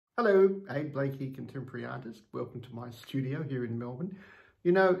Hello, Abe Blakey, contemporary artist. Welcome to my studio here in Melbourne.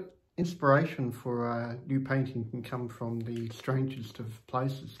 You know, inspiration for a new painting can come from the strangest of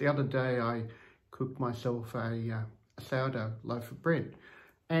places. The other day I cooked myself a sourdough loaf of bread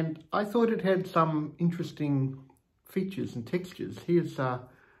and I thought it had some interesting features and textures. Here's a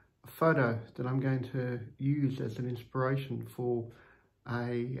photo that I'm going to use as an inspiration for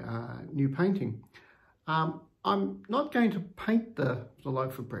a new painting. I'm not going to paint the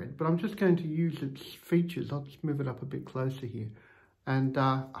loaf of bread, but I'm just going to use its features. I'll just move it up a bit closer here and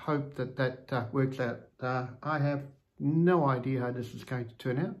hope that works out. I have no idea how this is going to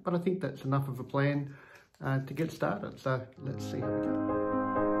turn out, but I think that's enough of a plan to get started. So let's see how we go.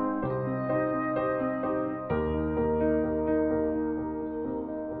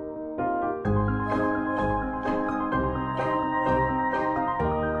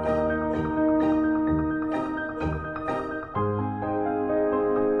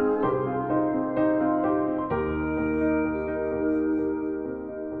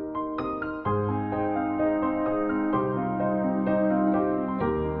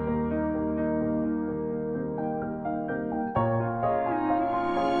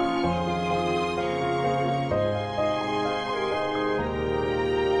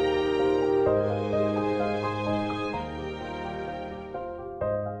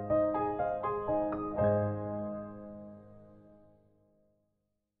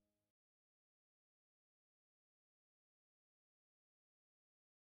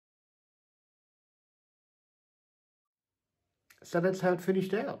 So that's how it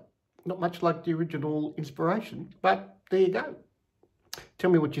finished out. Not much like the original inspiration, but there you go. Tell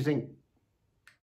me what you think.